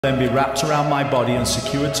Then be wrapped around my body and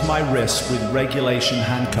secured to my wrist with regulation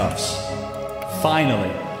handcuffs. Finally,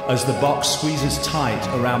 as the box squeezes tight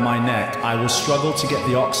around my neck, I will struggle to get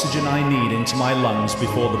the oxygen I need into my lungs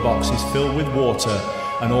before the box is filled with water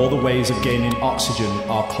and all the ways of gaining oxygen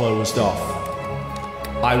are closed off.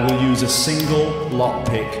 I will use a single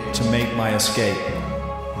lockpick to make my escape.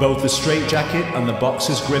 Both the straitjacket and the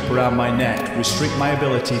box's grip around my neck restrict my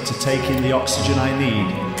ability to take in the oxygen I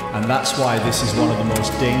need, and that's why this is one of the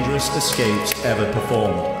most dangerous escapes ever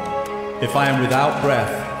performed. If I am without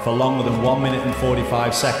breath for longer than 1 minute and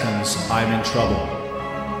 45 seconds, I am in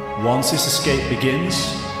trouble. Once this escape begins,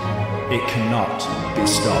 it cannot be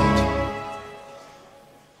stopped.